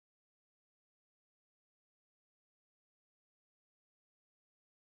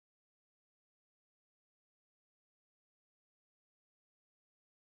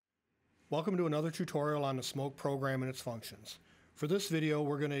Welcome to another tutorial on the smoke program and its functions. For this video,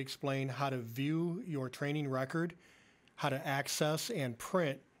 we're going to explain how to view your training record, how to access and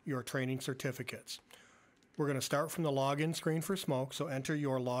print your training certificates. We're going to start from the login screen for smoke, so enter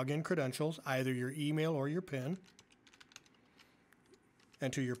your login credentials, either your email or your PIN.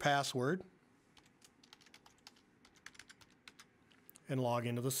 Enter your password and log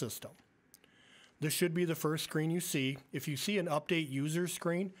into the system. This should be the first screen you see. If you see an update user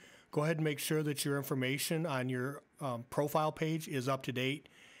screen, go ahead and make sure that your information on your profile page is up to date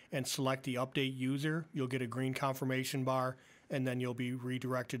and select the update user. You'll get a green confirmation bar and then you'll be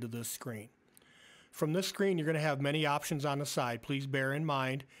redirected to this screen. From this screen, you're going to have many options on the side. Please bear in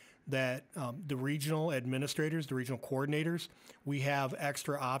mind that the regional administrators, the regional coordinators, we have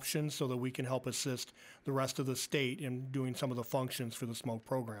extra options so that we can help assist the rest of the state in doing some of the functions for the smoke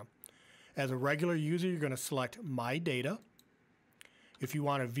program. As a regular user, you're going to select My Data. If you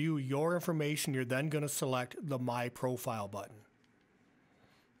want to view your information, you're then going to select the My Profile button.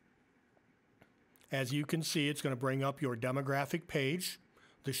 As you can see, it's going to bring up your demographic page.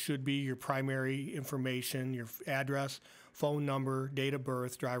 This should be your primary information, your address, phone number, date of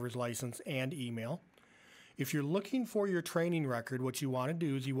birth, driver's license, and email. If you're looking for your training record, what you want to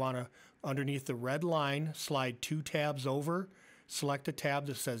do is you want to, underneath the red line, slide 2 tabs over, select a tab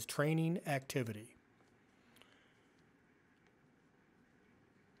that says Training Activity.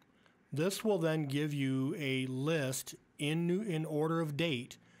 This will then give you a list in order of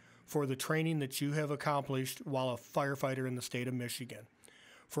date for the training that you have accomplished while a firefighter in the state of Michigan.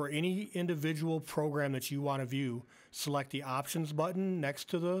 For any individual program that you want to view, select the Options button next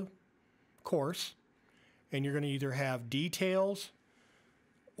to the course, and you're going to either have Details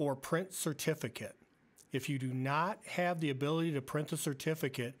or Print Certificate. If you do not have the ability to print the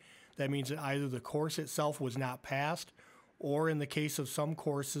certificate, that means that either the course itself was not passed, or in the case of some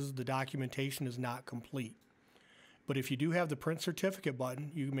courses, the documentation is not complete. But if you do have the Print Certificate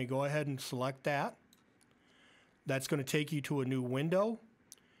button, you may go ahead and select that. That's going to take you to a new window,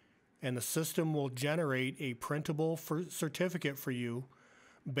 and the system will generate a printable certificate for you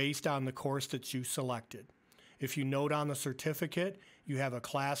based on the course that you selected. If you note on the certificate, you have a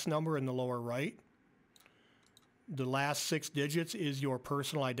class number in the lower right. The last 6 digits is your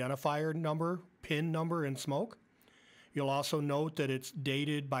personal identifier number, PIN number in smoke. You'll also note that it's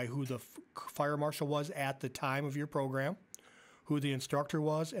dated by who the fire marshal was at the time of your program, who the instructor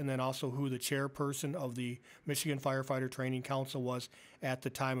was, and then also who the chairperson of the Michigan Firefighter Training Council was at the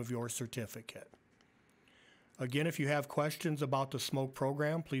time of your certificate. Again, if you have questions about the smoke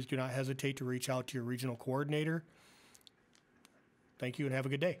program, please do not hesitate to reach out to your regional coordinator. Thank you and have a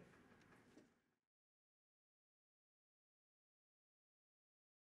good day.